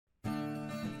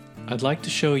I'd like to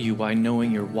show you why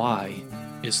knowing your why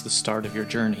is the start of your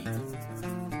journey.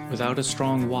 Without a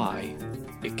strong why,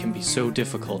 it can be so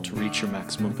difficult to reach your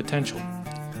maximum potential.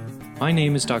 My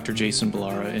name is Dr. Jason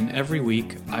Ballara, and every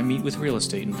week I meet with real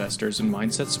estate investors and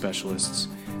mindset specialists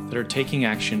that are taking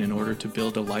action in order to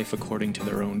build a life according to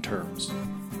their own terms.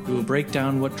 We will break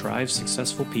down what drives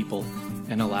successful people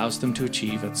and allows them to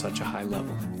achieve at such a high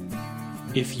level.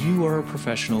 If you are a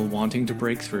professional wanting to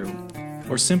break through,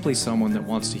 or simply someone that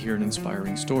wants to hear an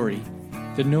inspiring story,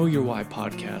 the Know Your Why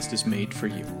podcast is made for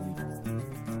you.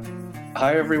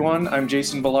 Hi everyone, I'm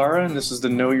Jason Ballara, and this is the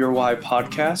Know Your Why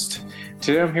podcast.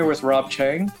 Today I'm here with Rob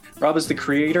Chang. Rob is the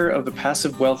creator of the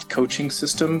Passive Wealth Coaching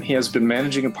System. He has been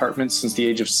managing apartments since the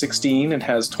age of 16 and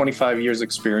has 25 years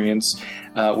experience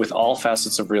with all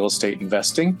facets of real estate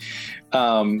investing.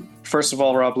 First of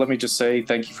all, Rob, let me just say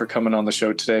thank you for coming on the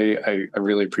show today. I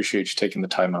really appreciate you taking the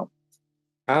time out.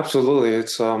 Absolutely.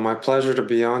 It's my pleasure to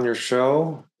be on your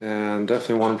show and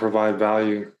definitely want to provide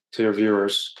value to your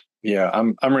viewers. Yeah,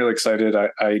 I'm really excited.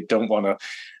 I don't want to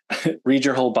read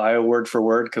your whole bio word for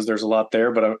word because there's a lot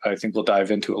there, but I think we'll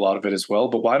dive into a lot of it as well.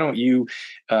 But why don't you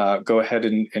go ahead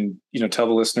and tell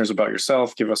the listeners about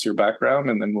yourself, give us your background,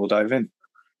 and then we'll dive in.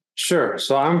 Sure.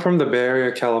 So I'm from the Bay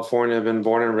Area, California. I've been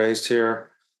born and raised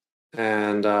here,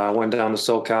 and went down to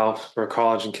SoCal for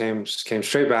college and came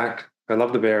straight back. I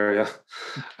love the Bay Area.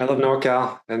 I love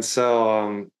NorCal, and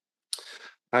so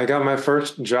I got my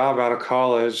first job out of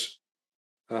college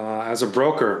as a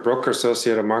broker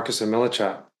associate at Marcus and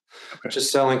Millichap. Okay.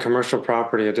 Just selling commercial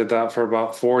property. I did that for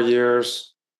about 4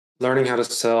 years, learning how to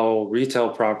sell retail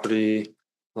property,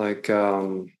 like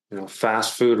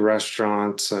fast food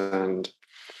restaurants, and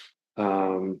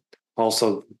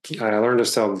also I learned to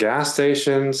sell gas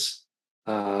stations,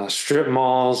 strip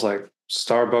malls like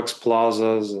Starbucks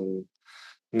plazas, and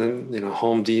then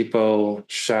Home Depot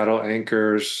shadow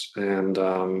anchors, and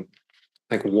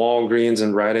like Walgreens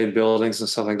and Rite Aid buildings and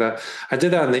stuff like that. I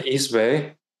did that in the East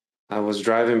Bay. I was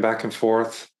driving back and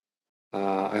forth.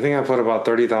 I think I put about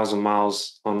 30,000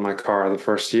 miles on my car the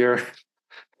first year.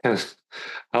 And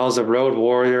I was a road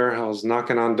warrior. I was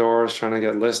knocking on doors, trying to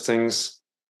get listings,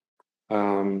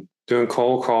 doing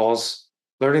cold calls,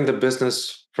 learning the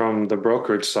business from the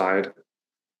brokerage side.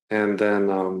 And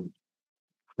then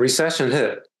recession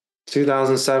hit.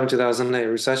 2007, 2008,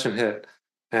 recession hit.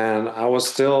 And I was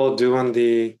still doing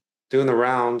the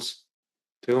rounds,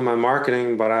 doing my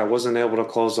marketing, but I wasn't able to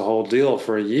close the whole deal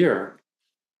for a year.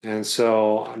 And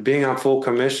so being on full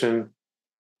commission,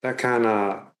 that kind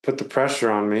of put the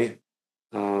pressure on me,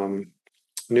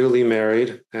 newly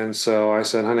married. And so I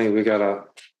said, honey, I got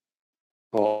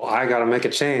to make a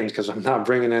change because I'm not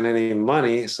bringing in any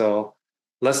money. So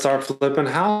let's start flipping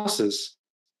houses.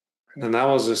 And that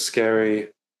was a scary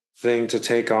thing to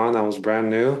take on. That was brand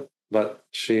new. But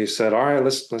she said, all right,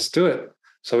 let's do it.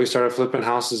 So we started flipping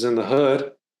houses in the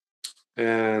hood,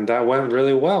 and that went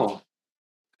really well.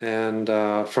 And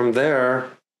from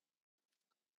there,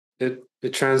 it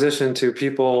transitioned to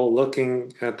people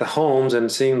looking at the homes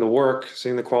and seeing the work,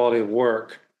 seeing the quality of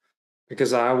work,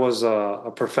 because I was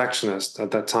a perfectionist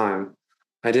at that time.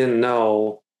 I didn't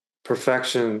know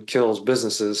perfection kills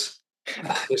businesses.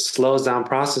 It slows down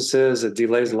processes. It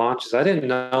delays launches. I didn't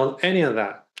know any of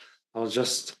that. I was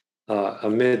just a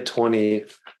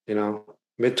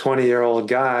mid-20-year-old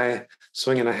guy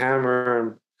swinging a hammer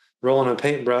and rolling a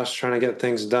paintbrush, trying to get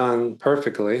things done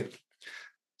perfectly.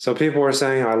 So people were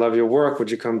saying, I love your work. Would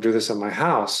you come do this at my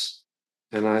house?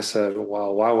 And I said,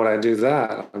 well, why would I do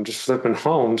that? I'm just flipping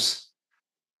homes.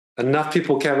 Enough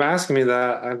people kept asking me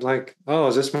that. I'm like, oh,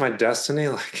 is this my destiny?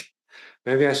 Like,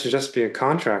 maybe I should just be a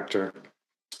contractor.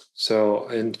 So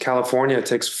in California, it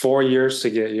takes 4 years to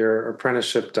get your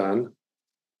apprenticeship done,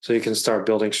 so you can start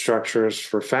building structures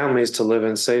for families to live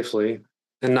in safely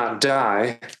and not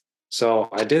die. So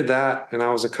I did that, and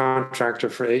I was a contractor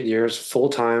for 8 years,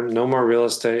 full-time, no more real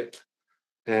estate.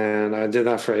 And I did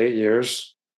that for 8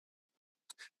 years.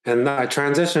 And I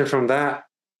transitioned from that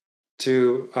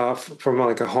to from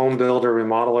like a home builder,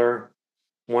 remodeler,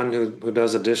 one who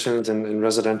does additions in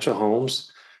residential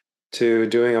homes, to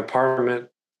doing apartment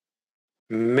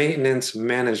maintenance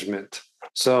management.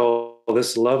 So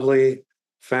this lovely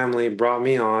family brought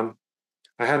me on.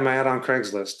 I had my ad on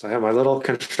Craigslist. I had my little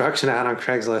construction ad on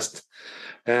Craigslist,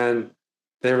 and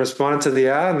they responded to the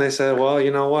ad and they said, well, you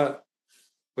know what?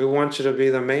 We want you to be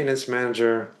the maintenance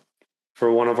manager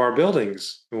for one of our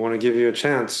buildings. We want to give you a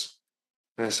chance.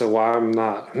 And I said, well, I'm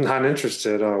not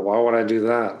interested. Why would I do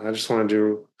that? I just want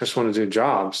to do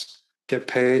jobs, get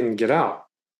paid and get out,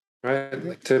 right?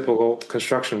 Like typical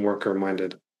construction worker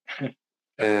minded.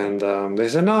 And they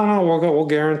said, no, we'll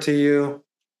guarantee you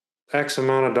X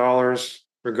amount of dollars,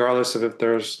 regardless of if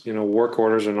there's, work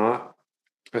orders or not.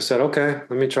 I said, okay,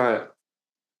 let me try it.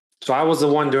 So I was the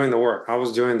one doing the work. I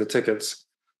was doing the tickets.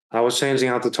 I was changing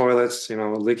out the toilets,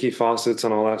 leaky faucets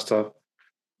and all that stuff.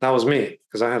 That was me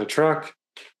because I had a truck.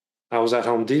 I was at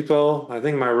Home Depot. I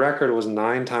think my record was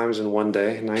 9 times in one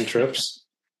day, 9 trips.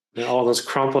 And all those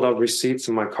crumpled up receipts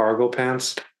in my cargo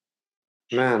pants.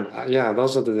 Man, yeah,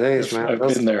 those are the days, man.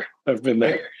 I've been there. I've been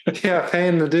there. Yeah,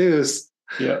 paying the dues.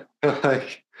 Yeah.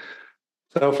 Like,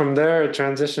 so from there, it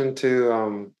transitioned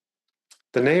to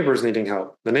the neighbors needing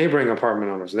help. The neighboring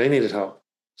apartment owners, they needed help.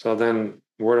 So then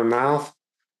word of mouth,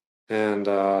 and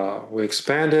we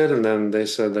expanded. And then they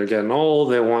said they're getting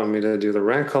old. They want me to do the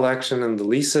rent collection and the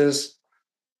leases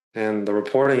and the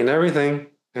reporting and everything.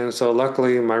 And so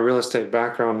luckily, my real estate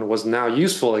background was now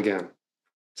useful again.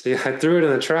 See, I threw it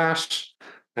in the trash.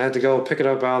 I had to go pick it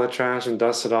up out of the trash and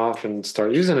dust it off and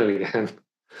start using it again.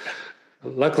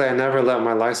 Luckily, I never let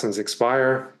my license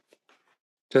expire.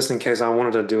 Just in case I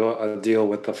wanted to do a deal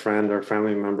with a friend or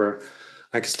family member,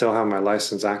 I could still have my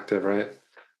license active, right?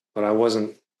 But I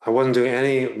wasn't doing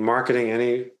any marketing,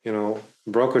 any,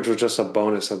 brokerage was just a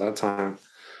bonus at that time.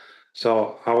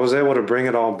 So I was able to bring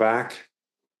it all back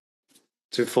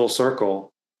to full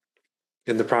circle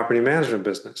in the property management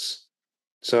business.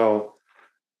 So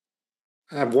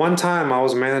at one time, I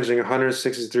was managing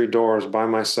 163 doors by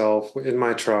myself in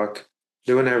my truck,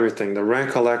 doing everything, the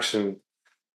rent collection.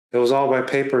 It was all by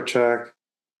paper check.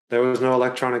 There was no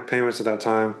electronic payments at that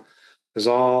time. It was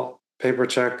all paper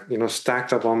check,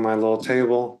 stacked up on my little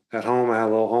table at home. I had a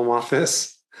little home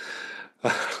office.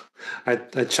 I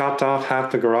chopped off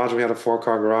half the garage. We had a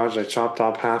 4-car garage. I chopped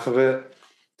off half of it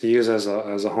to use as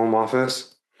a home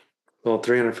office, a little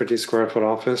 350 square foot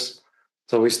office.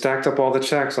 So we stacked up all the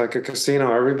checks like a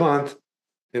casino every month,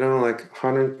 like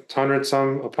 100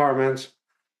 some apartments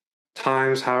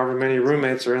times however many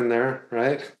roommates are in there,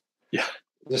 right? Yeah.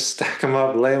 Just stack them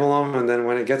up, label them, and then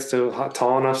when it gets to a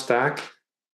tall enough stack,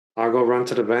 I'll go run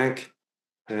to the bank.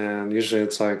 And usually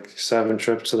it's like 7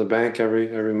 trips to the bank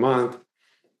every month.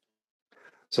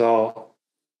 So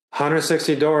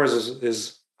 160 doors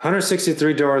is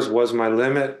 163 doors was my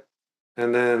limit.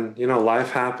 And then,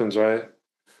 life happens, right?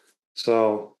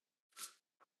 So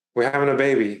we're having a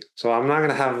baby. So I'm not going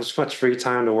to have as much free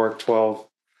time to work 12,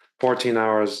 14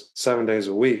 hours, 7 days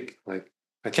a week. Like,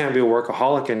 I can't be a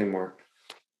workaholic anymore.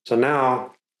 So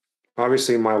now,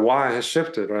 obviously, my why has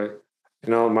shifted, right?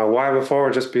 My why before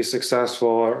would just be successful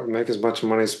or make as much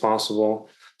money as possible,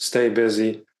 stay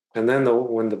busy. And then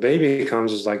when the baby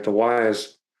comes, is like the why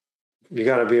is you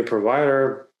got to be a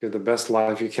provider, give the best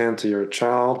life you can to your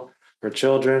child or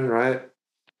children, right?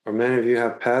 Or many of you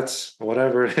have pets,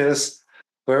 whatever it is,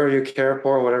 whoever you care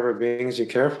for, whatever beings you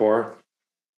care for.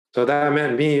 So that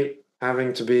meant me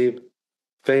having to be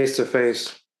face to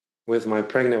face with my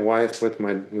pregnant wife, with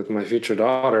my future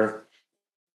daughter.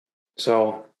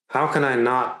 So how can I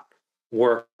not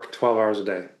work 12 hours a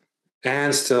day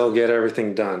and still get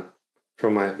everything done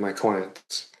for my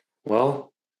clients?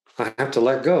 Well, I have to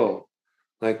let go.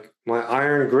 Like my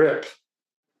iron grip.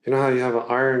 You know how you have an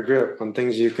iron grip on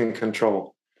things you can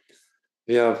control.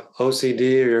 You have OCD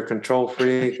or you're a control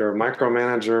freak or a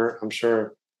micromanager. I'm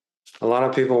sure a lot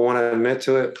of people want to admit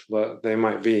to it, but they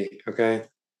might be, okay?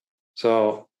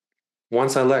 So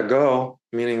once I let go,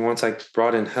 meaning once I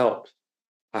brought in help,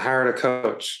 I hired a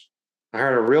coach. I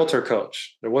hired a realtor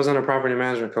coach. There wasn't a property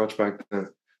management coach back then.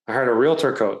 I hired a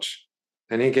realtor coach,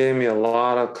 and he gave me a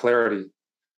lot of clarity.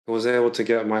 I was able to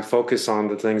get my focus on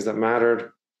the things that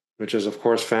mattered, which is, of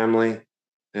course, family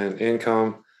and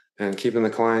income and keeping the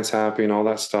clients happy and all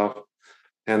that stuff.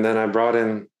 And then I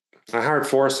hired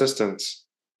 4 assistants.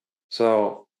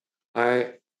 So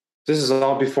this is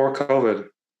all before COVID.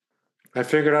 I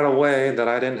figured out a way that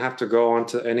I didn't have to go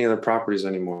onto any of the properties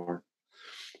anymore.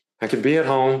 I could be at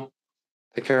home,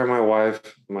 take care of my wife,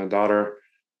 my daughter,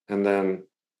 and then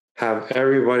have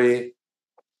everybody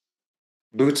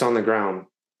boots on the ground.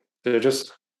 They're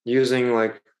just using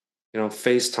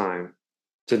FaceTime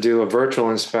to do a virtual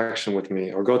inspection with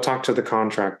me, or go talk to the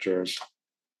contractors,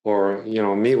 or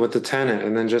meet with the tenant,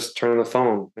 and then just turn the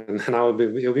phone, and then it'll be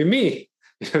me.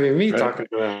 It'll be me, right, talking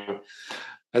to them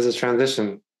as a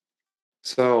transition.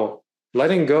 So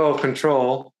letting go of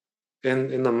control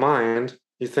in the mind,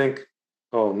 you think,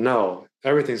 oh no,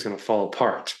 everything's going to fall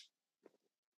apart.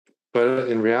 But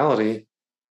in reality,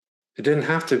 it didn't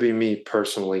have to be me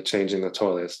personally changing the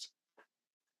toilets.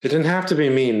 It didn't have to be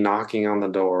me knocking on the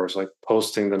doors, like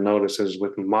posting the notices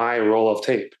with my roll of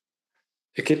tape.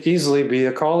 It could easily be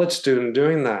a college student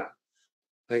doing that.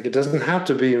 Like, it doesn't have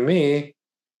to be me.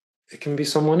 It can be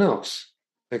someone else.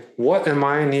 Like, what am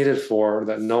I needed for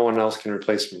that no one else can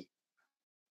replace me?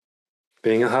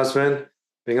 Being a husband,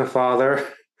 being a father,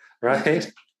 right?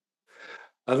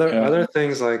 Other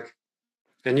things like,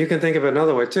 and you can think of it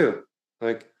another way too.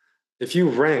 Like, if you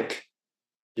rank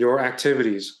your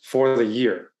activities for the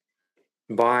year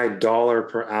by dollar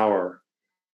per hour,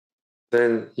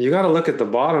 then you got to look at the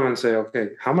bottom and say, okay,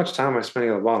 how much time am I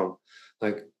spending at the bottom?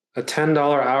 Like a $10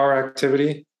 hour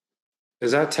activity,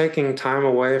 is that taking time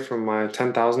away from my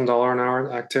 $10,000 an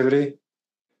hour activity?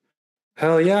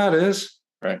 Hell yeah, it is.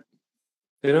 Right.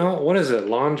 You know, what is it?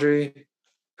 Laundry,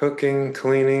 cooking,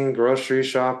 cleaning, grocery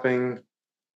shopping,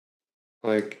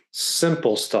 like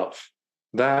simple stuff.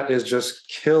 That is just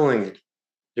killing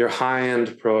your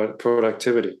high-end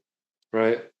productivity,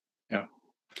 right? Yeah.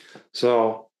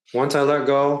 So once I let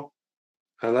go,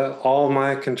 I let all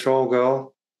my control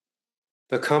go,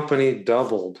 the company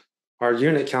doubled. Our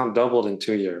unit count doubled in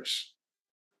 2 years.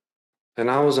 And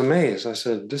I was amazed. I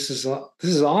said, this is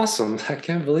awesome. I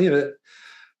can't believe it.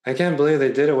 I can't believe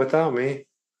they did it without me.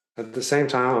 At the same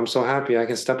time, I'm so happy I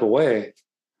can step away,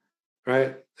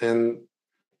 right? And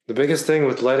the biggest thing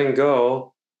with letting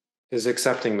go is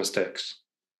accepting mistakes,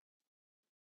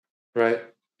 right?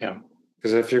 Yeah.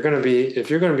 Because if you're going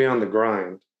to be on the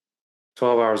grind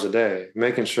 12 hours a day,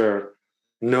 making sure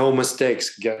no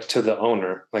mistakes get to the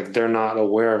owner, like they're not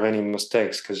aware of any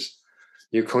mistakes, because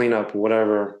you clean up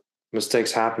whatever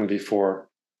mistakes happened before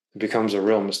it becomes a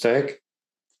real mistake,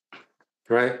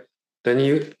 right? Then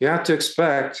you have to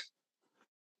expect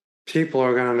people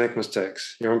are going to make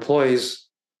mistakes. Your employees,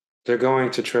 they're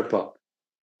going to trip up,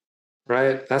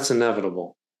 right? That's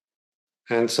inevitable.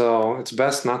 And so it's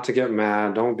best not to get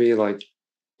mad. Don't be like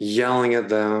yelling at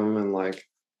them and like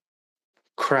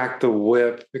crack the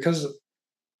whip, because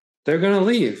they're going to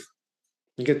leave.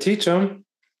 You can teach them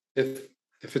if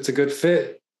it's a good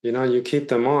fit, you know, you keep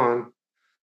them on.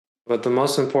 But the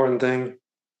most important thing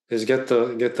is get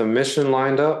the mission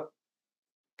lined up,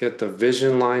 get the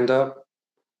vision lined up,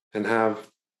 and have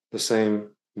the same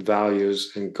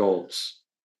values and goals.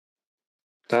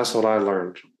 That's what I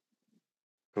learned.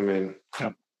 I mean,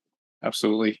 yeah,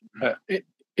 absolutely.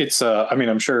 It's I mean,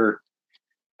 I'm sure,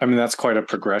 I mean, that's quite a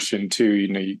progression too. You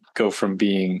know, you go from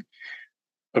being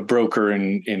a broker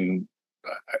in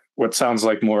what sounds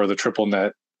like more of the triple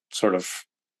net sort of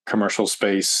commercial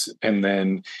space, and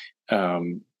then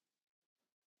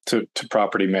to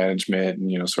property management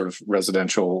and, you know, sort of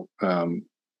residential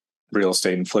real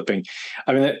estate and flipping.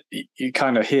 I mean, you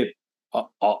kind of hit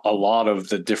a lot of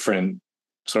the different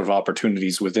sort of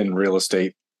opportunities within real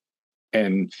estate,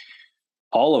 and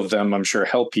all of them, I'm sure,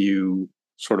 help you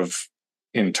sort of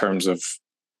in terms of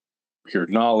your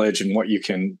knowledge and what you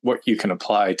can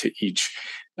apply to each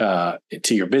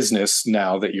to your business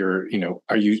now that you're, you know,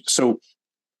 are you, so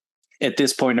at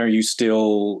this point, are you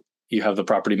still, you have the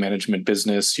property management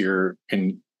business, you're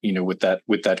in, you know, with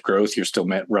that growth, you're still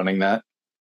running that?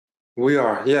 We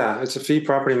are, yeah. It's a fee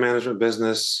property management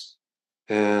business,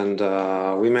 and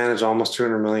we manage almost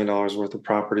 $200 million worth of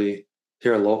property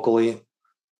here locally.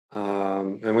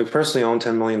 And we personally own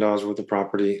 $10 million worth of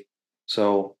property.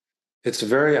 So it's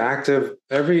very active.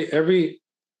 Every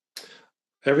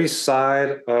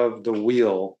side of the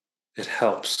wheel, it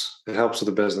helps. It helps with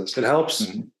the business. It helps.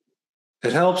 Mm-hmm.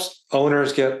 It helps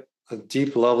owners get a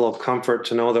deep level of comfort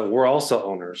to know that we're also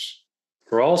owners.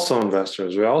 We're also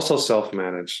investors. We also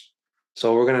self-manage.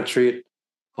 So we're going to treat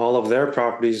all of their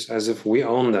properties as if we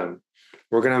own them.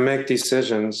 We're going to make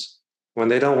decisions when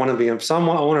they don't want to be. Some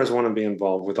owners want to be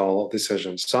involved with all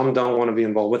decisions. Some don't want to be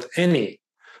involved with any.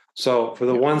 So for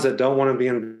the ones that don't want to be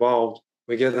involved,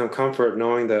 we give them comfort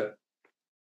knowing that,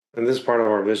 and this is part of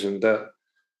our vision, that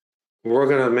we're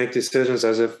going to make decisions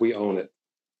as if we own it.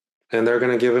 And they're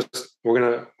going to give us,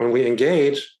 when we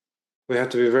engage, we have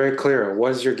to be very clear.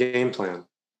 What is your game plan?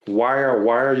 Why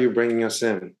are you bringing us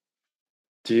in?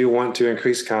 Do you want to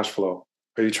increase cash flow?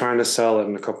 Are you trying to sell it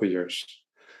in a couple of years?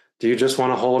 Do you just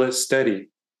want to hold it steady?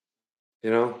 You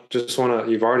know,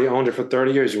 you've already owned it for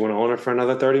 30 years. You want to own it for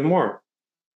another 30 more,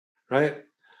 right?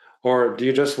 Or do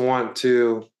you just want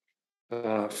to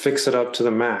fix it up to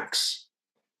the max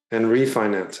and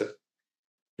refinance it?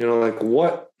 You know, like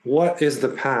what is the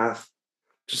path,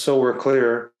 just so we're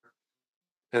clear,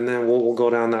 and then we'll go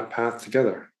down that path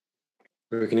together.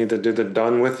 We can either do the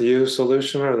done with you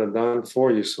solution or the done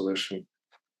for you solution.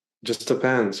 Just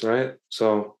depends, right?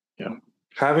 So yeah,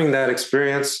 having that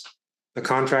experience, the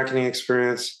contracting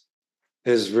experience,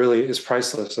 is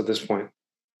priceless at this point.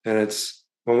 And it's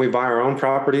when we buy our own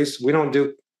properties, we don't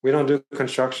do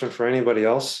construction for anybody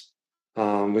else.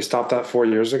 We stopped that 4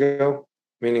 years ago,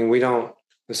 meaning we don't.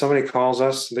 If somebody calls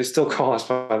us, they still call us,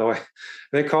 by the way.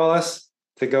 They call us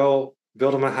to go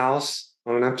build them a house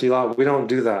on an empty lot. We don't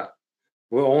do that.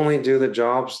 We'll only do the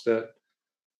jobs that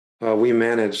we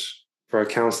manage for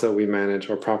accounts that we manage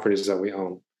or properties that we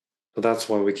own. So that's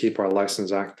why we keep our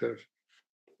license active.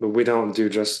 But we don't do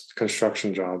just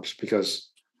construction jobs because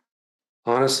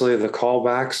honestly, the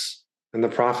callbacks and the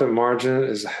profit margin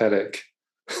is a headache.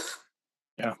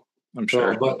 Yeah, I'm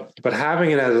sure. But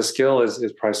having it as a skill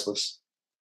is priceless.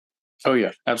 Oh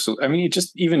yeah, absolutely. I mean,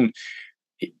 just even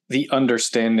the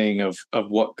understanding of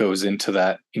what goes into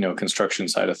that, construction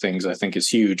side of things, I think is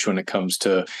huge when it comes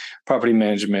to property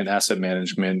management, asset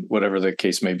management, whatever the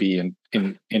case may be. And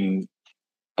in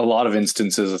a lot of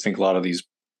instances, I think a lot of these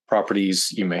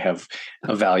properties, you may have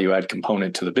a value add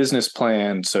component to the business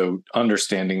plan. So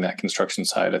understanding that construction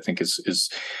side, I think is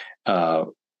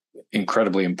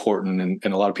incredibly important.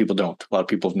 And a lot of people don't. A lot of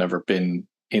people have never been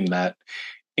in that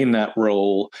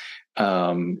role,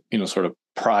 sort of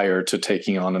prior to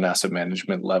taking on an asset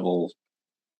management level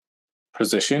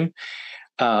position.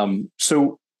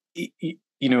 So,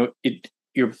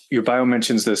 your bio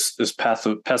mentions this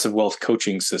passive wealth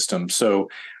coaching system. So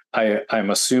I'm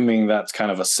assuming that's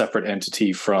kind of a separate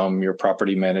entity from your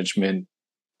property management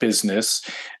business.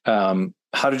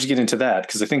 How did you get into that?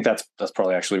 Because I think that's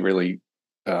probably actually really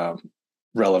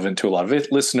relevant to a lot of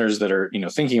listeners that are,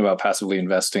 thinking about passively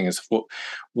investing. Is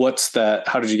what's that?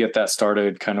 How did you get that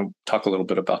started? Kind of talk a little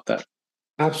bit about that.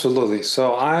 Absolutely.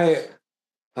 So like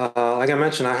I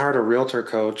mentioned, I hired a realtor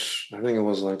coach. I think it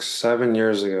was like 7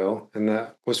 years ago, and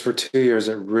that was for 2 years.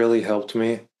 It really helped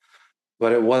me,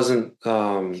 but it wasn't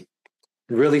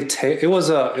really. It was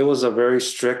a very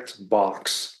strict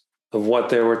box of what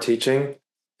they were teaching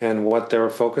and what they were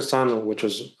focused on, which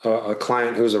was a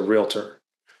client who's a realtor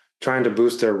trying to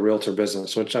boost their realtor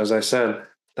business, which, as I said,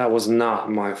 that was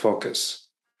not my focus.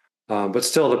 But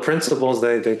still, the principles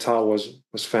they taught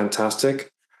was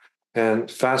fantastic.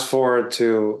 And fast forward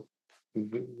to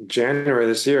January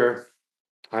this year,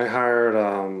 I hired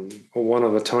one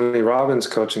of the Tony Robbins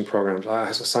coaching programs.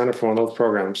 I signed up for one of those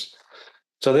programs.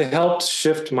 So they helped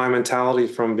shift my mentality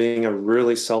from being a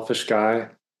really selfish guy.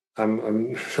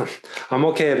 I'm I'm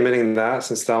okay admitting that,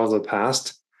 since that was the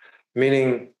past.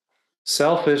 Meaning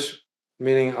selfish,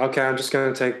 meaning, okay, I'm just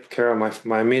going to take care of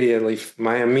my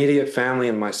immediate family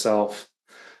and myself,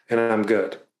 and I'm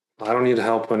good. I don't need to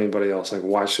help anybody else. Like,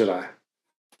 why should I?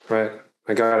 Right?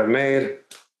 I got it made,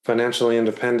 financially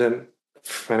independent,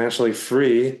 financially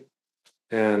free,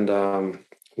 and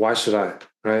why should I?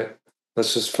 Right?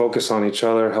 Let's just focus on each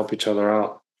other, help each other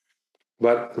out.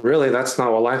 But really, that's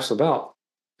not what life's about.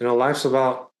 Life's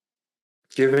about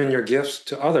giving your gifts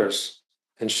to others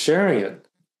and sharing it.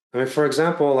 I mean, for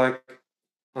example, like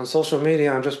on social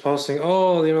media, I'm just posting,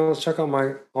 let's check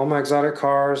out all my exotic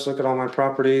cars, look at all my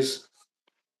properties.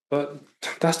 But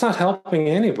that's not helping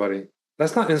anybody.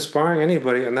 That's not inspiring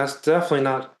anybody. And that's definitely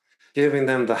not giving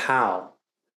them the how.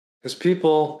 Because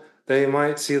people, they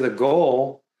might see the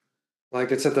goal,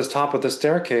 like it's at the top of the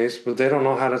staircase, but they don't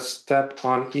know how to step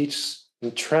on each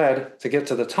tread to get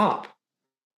to the top.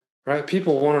 Right?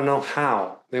 People want to know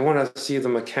how. They want to see the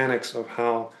mechanics of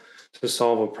how to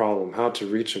solve a problem, how to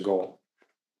reach a goal.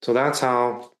 So that's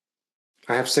how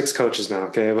I have 6 coaches now,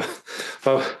 okay?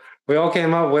 But we all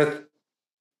came up with,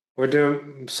 we're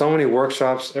doing so many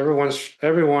workshops.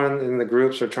 Everyone in the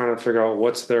groups are trying to figure out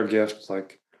what's their gift.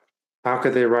 Like, how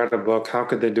could they write a book? How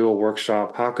could they do a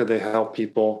workshop? How could they help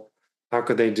people? How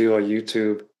could they do a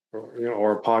YouTube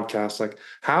or a podcast? Like,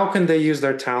 how can they use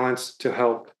their talents to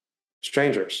help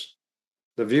strangers,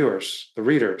 the viewers, the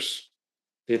readers,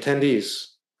 the attendees?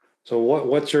 So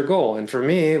what's your goal? And for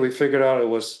me, we figured out it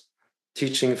was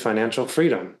teaching financial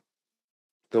freedom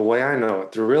the way I know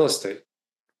it, through real estate.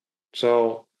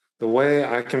 So the way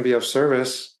I can be of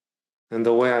service and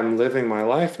the way I'm living my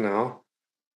life now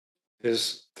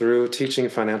is through teaching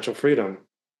financial freedom.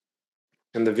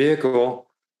 And the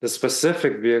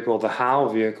specific vehicle, the how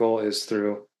vehicle, is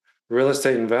through real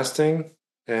estate investing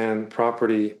and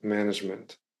property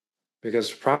management.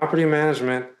 Because property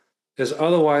management is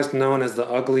otherwise known as the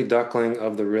ugly duckling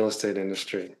of the real estate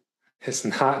industry. It's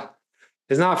not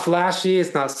flashy.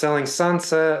 It's not selling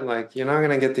sunset. Like, you're not going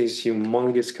to get these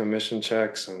humongous commission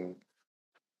checks. And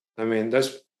I mean,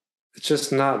 it's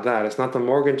just not that. It's not the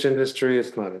mortgage industry.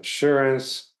 It's not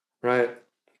insurance, right?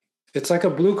 It's like a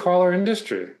blue collar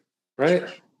industry, right?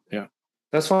 Sure. Yeah.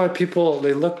 That's why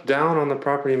they look down on the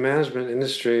property management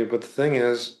industry. But the thing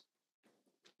is,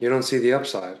 you don't see the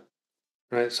upside,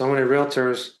 right? So many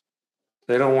realtors,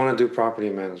 they don't want to do property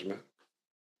management.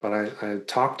 But I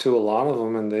talked to a lot of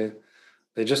them, and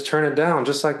they just turn it down,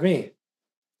 just like me.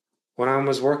 When I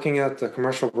was working at the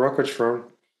commercial brokerage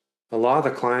firm, a lot of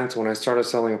the clients, when I started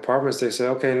selling apartments, they say,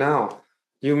 okay, now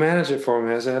you manage it for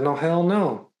me. I said, no, hell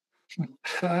no.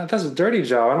 That's a dirty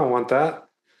job. I don't want that.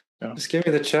 Yeah. Just give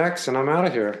me the checks and I'm out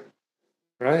of here.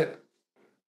 Right.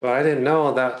 But I didn't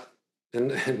know that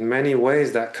in many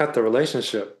ways that cut the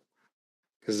relationship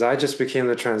because I just became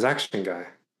the transaction guy.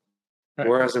 Right.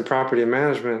 Whereas in property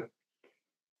management,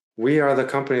 we are the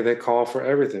company they call for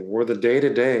everything. We're the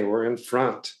day-to-day. We're in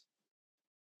front.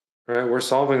 Right. We're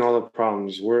solving all the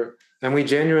problems. And we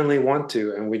genuinely want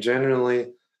to, and we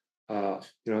genuinely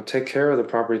take care of the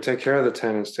property, take care of the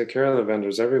tenants, take care of the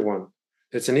vendors, everyone.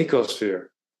 It's an ecosphere.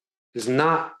 It's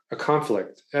not a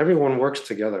conflict. Everyone works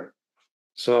together.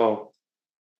 So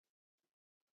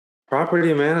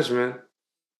property management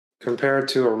compared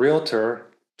to a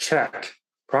realtor, check.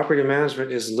 Property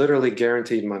management is literally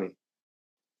guaranteed money.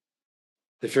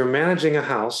 If you're managing a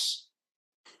house,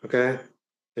 okay,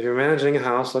 if you're managing a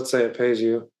house, let's say it pays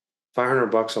you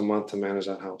 $500 a month to manage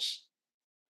that house.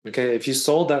 Okay, if you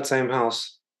sold that same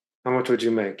house, how much would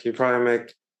you make? You'd probably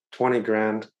make 20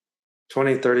 grand,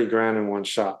 20, 30 grand in one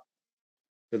shot.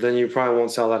 But then you probably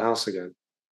won't sell that house again.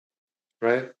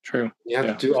 Right? True. You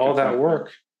have to do all that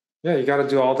work. Yeah, you got to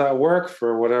do all that work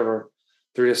for whatever,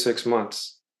 3 to 6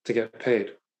 months to get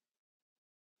paid.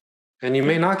 And you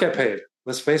may not get paid.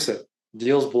 Let's face it.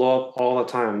 Deals blow up all the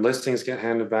time. Listings get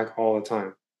handed back all the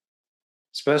time,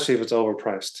 especially if it's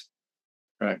overpriced.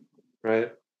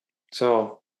 Right.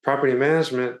 So property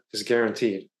management is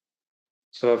guaranteed.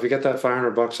 So if you get that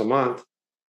 $500 a month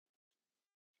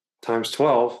times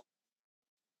 12,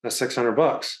 that's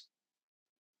 $600,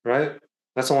 right?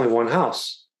 That's only one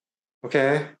house.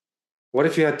 Okay. What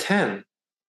if you had 10?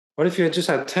 What if you had just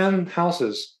had 10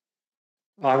 houses?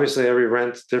 Obviously, every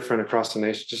rent's different across the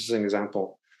nation, just as an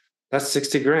example. That's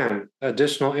 60 grand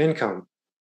additional income.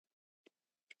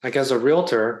 Like as a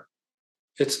realtor,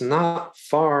 it's not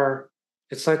far.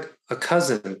 It's like a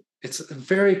cousin. It's a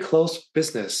very close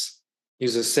business.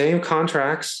 Use the same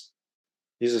contracts,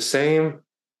 use the same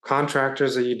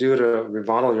contractors that you do to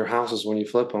remodel your houses when you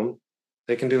flip them.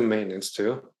 They can do maintenance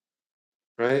too,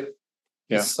 right?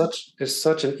 Yeah. It's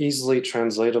such an easily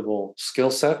translatable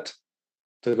skill set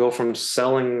to go from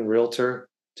selling realtor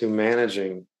to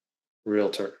managing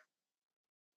realtor.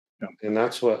 Yeah. And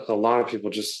that's what a lot of people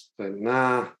just say,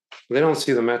 nah, they don't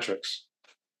see the metrics.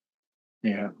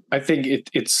 Yeah, I think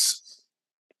it's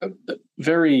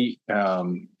very, I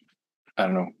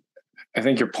don't know. I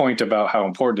think your point about how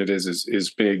important it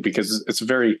is big because it's a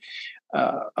very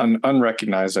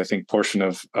unrecognized, I think, portion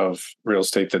of real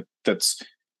estate that's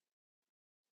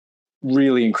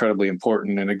really incredibly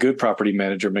important. And a good property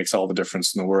manager makes all the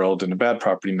difference in the world, and a bad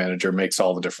property manager makes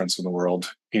all the difference in the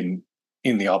world in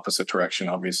the opposite direction,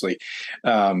 obviously.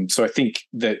 So I think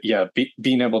that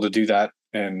being able to do that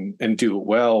and do it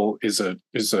well is a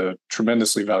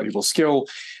tremendously valuable skill.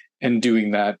 And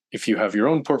doing that, if you have your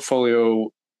own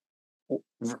portfolio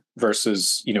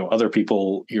versus other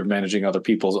people, you're managing other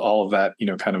people's, all of that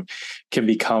kind of can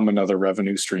become another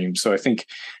revenue stream. So I think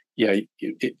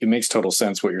it makes total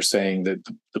sense what you're saying, that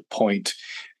the point.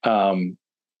 Are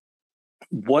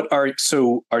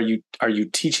you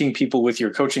teaching people with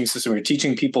your coaching system? Are you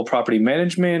teaching people property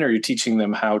management? Are you teaching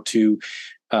them how to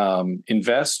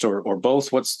invest, or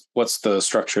both? What's the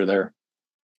structure there?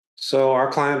 So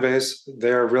our client base,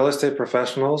 they're real estate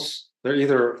professionals. They're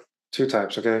either two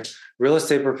types, okay? Real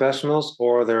estate professionals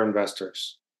or they're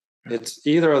investors. It's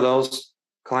either of those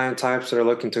client types that are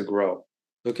looking to grow,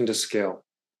 looking to scale.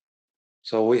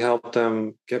 So we help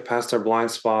them get past their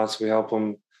blind spots. We help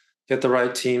them get the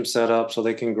right team set up so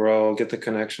they can grow, get the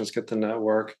connections, get the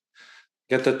network,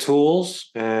 get the tools,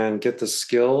 and get the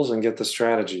skills and get the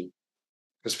strategy.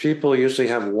 Because people usually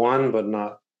have one,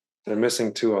 but they're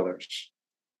missing two others.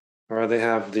 Or they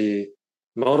have the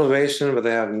motivation, but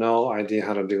they have no idea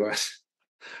how to do it.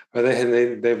 Or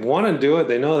they want to do it.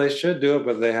 They know they should do it,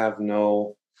 but they have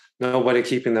nobody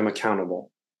keeping them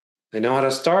accountable. They know how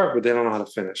to start, but they don't know how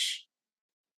to finish.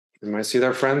 They might see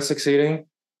their friend succeeding.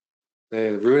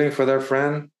 They're rooting for their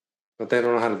friend, but they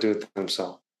don't know how to do it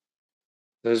themselves.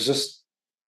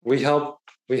 We help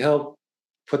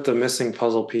put the missing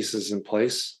puzzle pieces in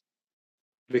place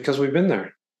because we've been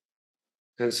there.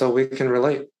 And so we can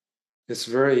relate. It's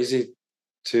very easy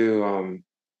to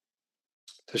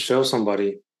show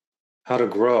somebody how to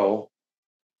grow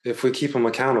if we keep them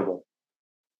accountable.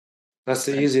 That's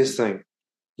the easiest thing.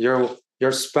 Your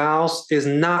spouse is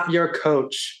not your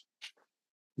coach.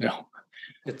 No.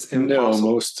 It's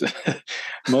impossible. No,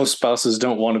 most spouses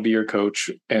don't want to be your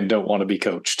coach and don't want to be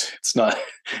coached. It's not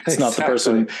not the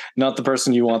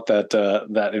person you want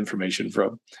that information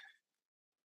from.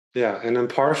 Yeah, an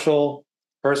impartial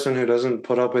person who doesn't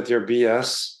put up with your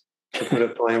BS, to put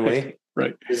it plainly,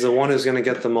 Right. is the one who's going to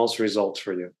get the most results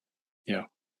for you. Yeah.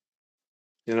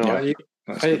 You know,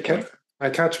 Yeah. I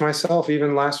catch myself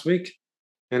even last week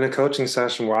in a coaching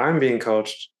session where I'm being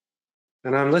coached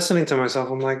and I'm listening to myself.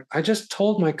 I'm like, I just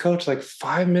told my coach like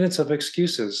 5 minutes of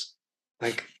excuses.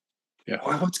 Like,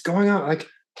 what's going on? Like,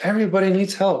 everybody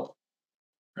needs help.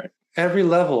 Right. Every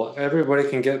level, everybody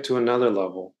can get to another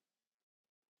level.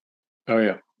 Oh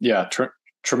yeah. Yeah.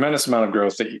 Tremendous amount of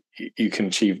growth that you can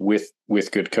achieve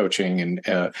with good coaching.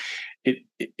 And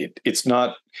it's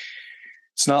not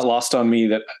lost on me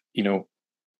that, you know,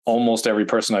 almost every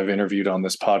person I've interviewed on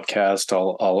this podcast,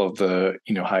 all of the,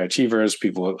 you know, high achievers,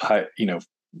 people with high, you know,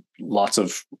 lots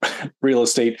of real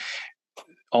estate,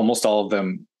 almost all of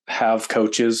them have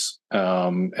coaches,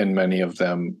 and many of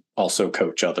them also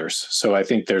coach others. So I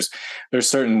think there's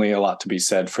certainly a lot to be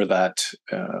said for that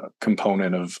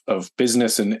component of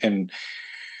business and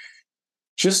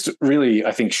just really,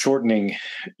 I think shortening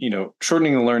the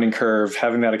learning curve,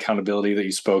 having that accountability that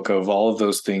you spoke of, all of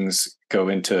those things go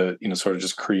into, you know, sort of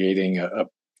just creating a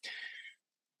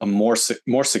more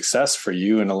success for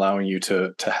you and allowing you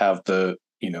to have the,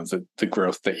 you know, the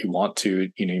growth that you want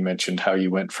to. You know, you mentioned how you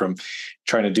went from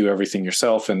trying to do everything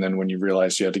yourself, and then when you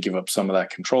realized you had to give up some of that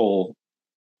control,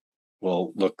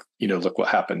 well, look what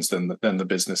happens. Then the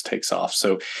business takes off.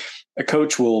 So a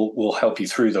coach will help you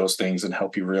through those things and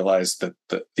help you realize that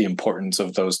the importance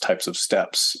of those types of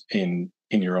steps in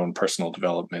your own personal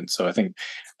development. So I think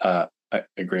I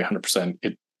agree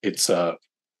 100%. It's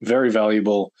very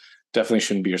valuable. Definitely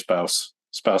shouldn't be your spouse.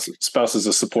 Spouse is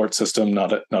a support system,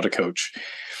 not a coach.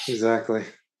 Exactly.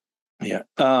 Yeah.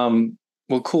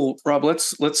 Well, cool, Rob.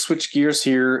 Let's switch gears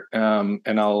here,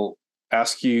 and I'll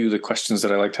ask you the questions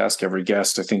that I like to ask every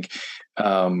guest. I think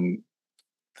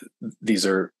these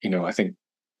are, you know, I think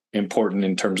important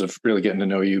in terms of really getting to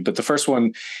know you. But the first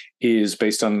one is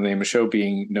based on the name of the show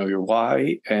being Know Your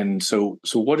Why. And so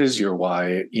what is your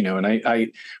why? You know, and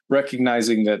I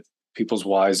recognizing that people's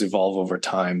whys evolve over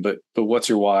time, but what's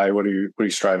your why? What are you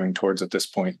striving towards at this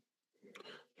point?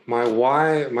 My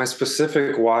why, my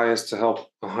specific why, is to help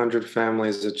 100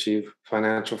 families achieve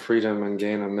financial freedom and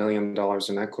gain $1 million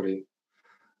in equity.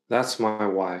 That's my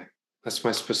why. That's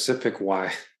my specific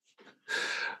why.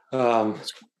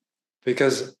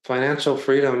 Because financial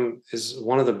freedom is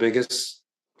one of the biggest,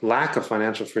 lack of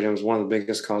financial freedom is one of the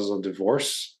biggest causes of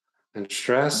divorce and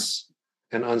stress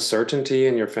and uncertainty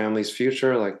in your family's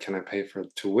future. Like, can I pay for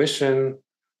tuition?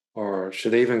 Or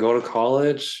should they even go to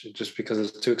college just because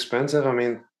it's too expensive? I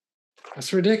mean,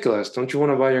 that's ridiculous. Don't you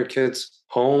want to buy your kids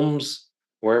homes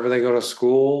wherever they go to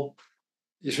school?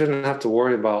 You shouldn't have to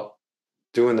worry about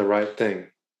doing the right thing.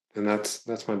 And that's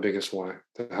my biggest why,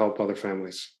 to help other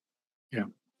families. Yeah,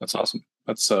 that's awesome.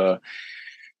 That's I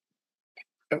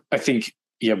think,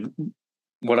 yeah,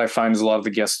 what I find is a lot of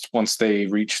the guests, once they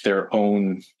reach their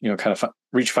own, you know, kind of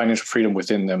reach financial freedom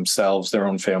within themselves, their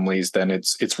own families, then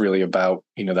it's really about,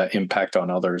 you know, that impact on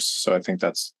others. So I think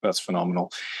that's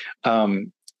phenomenal.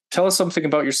 Tell us something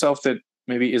about yourself that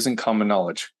maybe isn't common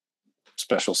knowledge.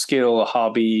 Special skill, a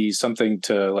hobby, something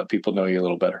to let people know you a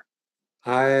little better.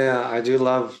 I do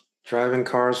love driving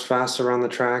cars fast around the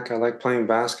track. I like playing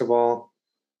basketball.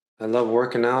 I love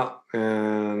working out,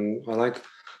 and I like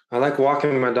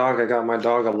walking my dog. I got my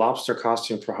dog a lobster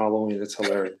costume for Halloween. It's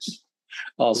hilarious.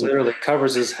 Awesome. Literally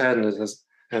covers his head and his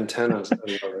antennas. I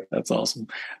love it. That's awesome.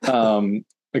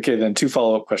 Okay, then 2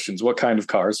 follow-up questions. What kind of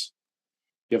cars?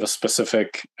 You have a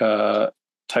specific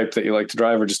type that you like to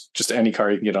drive, or just any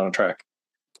car you can get on a track?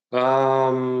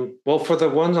 Well, for the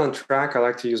ones on track, I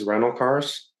like to use rental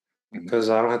cars because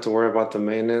I don't have to worry about the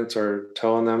maintenance or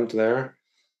towing them there.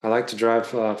 I like to drive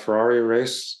Ferrari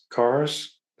race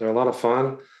cars. They're a lot of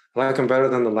fun. I like them better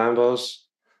than the Lambos.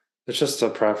 It's just a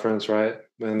preference, right?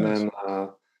 And Nice. then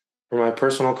for my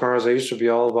personal cars, I used to be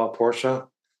all about Porsche.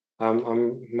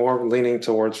 I'm more leaning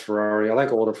towards Ferrari. I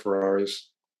like older Ferraris.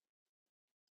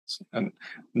 And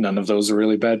none of those are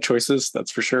really bad choices, that's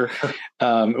for sure.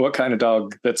 What kind of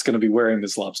dog that's going to be wearing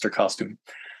this lobster costume?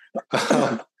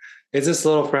 It's this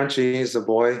little Frenchie. He's a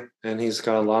boy, and he's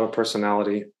got a lot of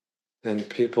personality. And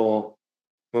people,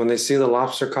 when they see the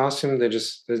lobster costume, they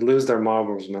lose their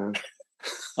marbles, man.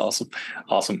 Awesome.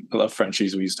 I love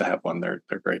Frenchies. We used to have one. They're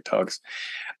great dogs.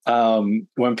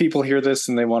 When people hear this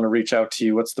and they want to reach out to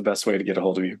you, what's the best way to get a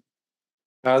hold of you?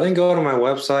 Then go to my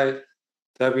website,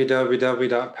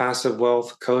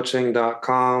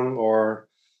 www.passivewealthcoaching.com, or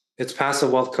it's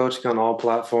Passive Wealth Coaching on all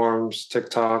platforms: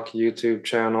 TikTok, YouTube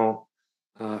channel,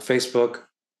 Facebook,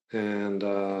 and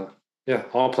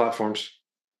all platforms.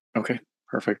 Okay,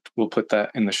 perfect. We'll put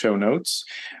that in the show notes.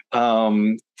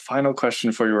 final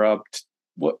question for you, Rob.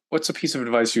 What's a piece of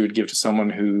advice you would give to someone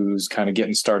who's kind of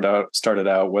getting started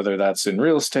out, whether that's in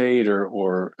real estate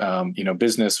or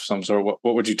business of some sort?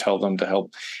 What would you tell them to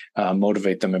help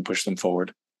motivate them and push them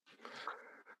forward?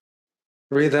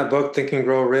 Read that book, Think and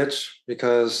Grow Rich,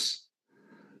 because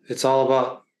it's all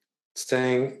about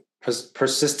staying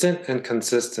persistent and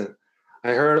consistent.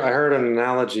 I heard an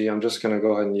analogy. I'm just going to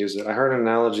go ahead and use it. I heard an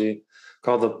analogy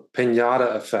called the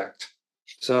piñata effect.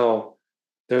 So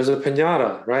there's a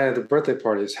piñata right at the birthday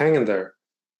party. It's hanging there.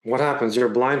 What happens? You're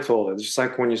blindfolded. Just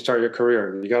like when you start your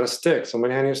career, you got a stick.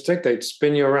 Somebody hand you a stick, they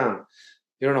spin you around.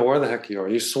 You don't know where the heck you are.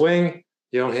 You swing,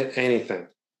 you don't hit anything,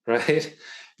 right?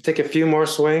 You take a few more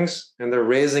swings, and they're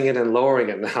raising it and lowering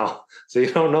it now. So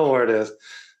you don't know where it is.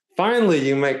 Finally,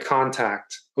 you make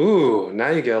contact. Ooh, now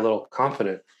you get a little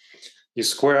confident. You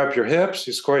square up your hips,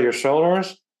 you square your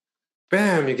shoulders.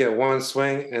 Bam, you get one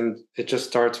swing, and it just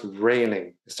starts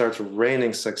raining. It starts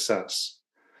raining success.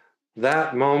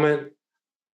 That moment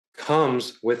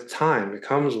comes with time. It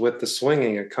comes with the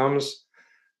swinging. It comes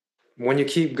when you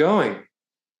keep going.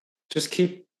 Just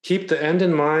keep the end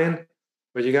in mind,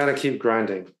 but you got to keep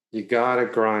grinding. You got to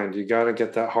grind. You got to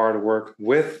get that hard work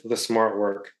with the smart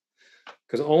work.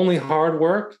 Because only hard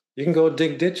work, you can go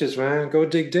dig ditches, man. Go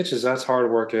dig ditches. That's hard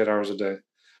work 8 hours a day.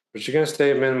 But you're going to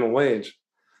stay at minimum wage.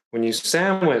 When you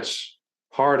sandwich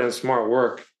hard and smart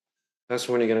work, that's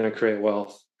when you're going to create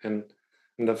wealth. And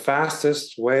the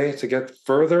fastest way to get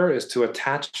further is to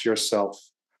attach yourself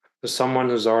to someone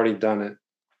who's already done it.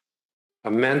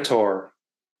 A mentor,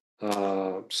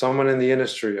 someone in the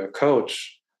industry, a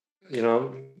coach.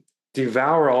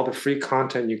 Devour all the free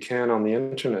content you can on the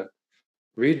internet.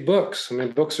 Read books. I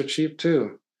mean, books are cheap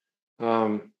too.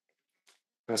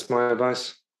 That's my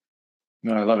advice.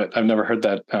 No, I love it. I've never heard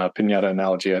that piñata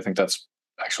analogy. I think that's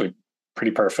actually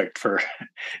pretty perfect for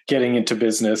getting into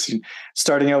business.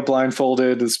 Starting out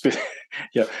blindfolded,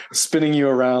 spinning you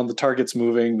around, the target's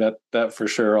moving. That for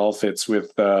sure all fits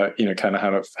with kind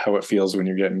of how it feels when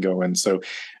you're getting going. So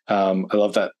I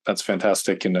love that. That's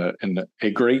fantastic and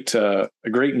a great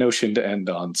notion to end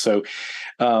on. So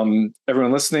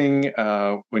everyone listening,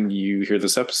 when you hear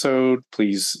this episode,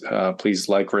 please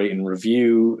like, rate, and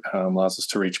review. Allows us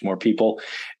to reach more people.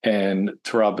 And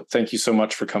to Rob, thank you so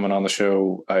much for coming on the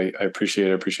show. I appreciate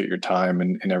your time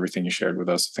and everything you shared with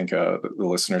us. I think the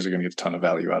listeners are going to get a ton of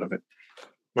value out of it.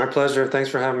 My pleasure. Thanks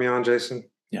for having me on, Jason.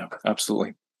 Yeah,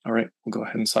 absolutely. All right, we'll go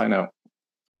ahead and sign out.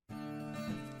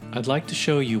 I'd like to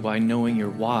show you why knowing your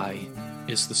why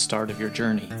is the start of your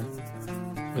journey.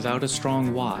 Without a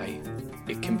strong why,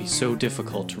 it can be so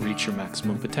difficult to reach your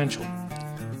maximum potential.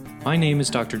 My name is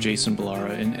Dr. Jason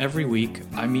Ballara, and every week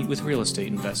I meet with real estate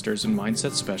investors and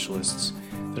mindset specialists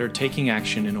that are taking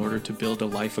action in order to build a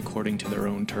life according to their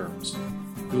own terms.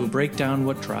 We will break down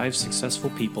what drives successful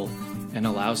people and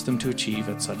allows them to achieve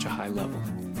at such a high level.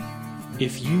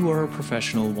 If you are a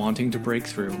professional wanting to break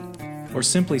through, or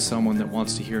simply someone that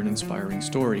wants to hear an inspiring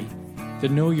story, the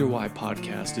Know Your Why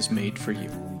podcast is made for you.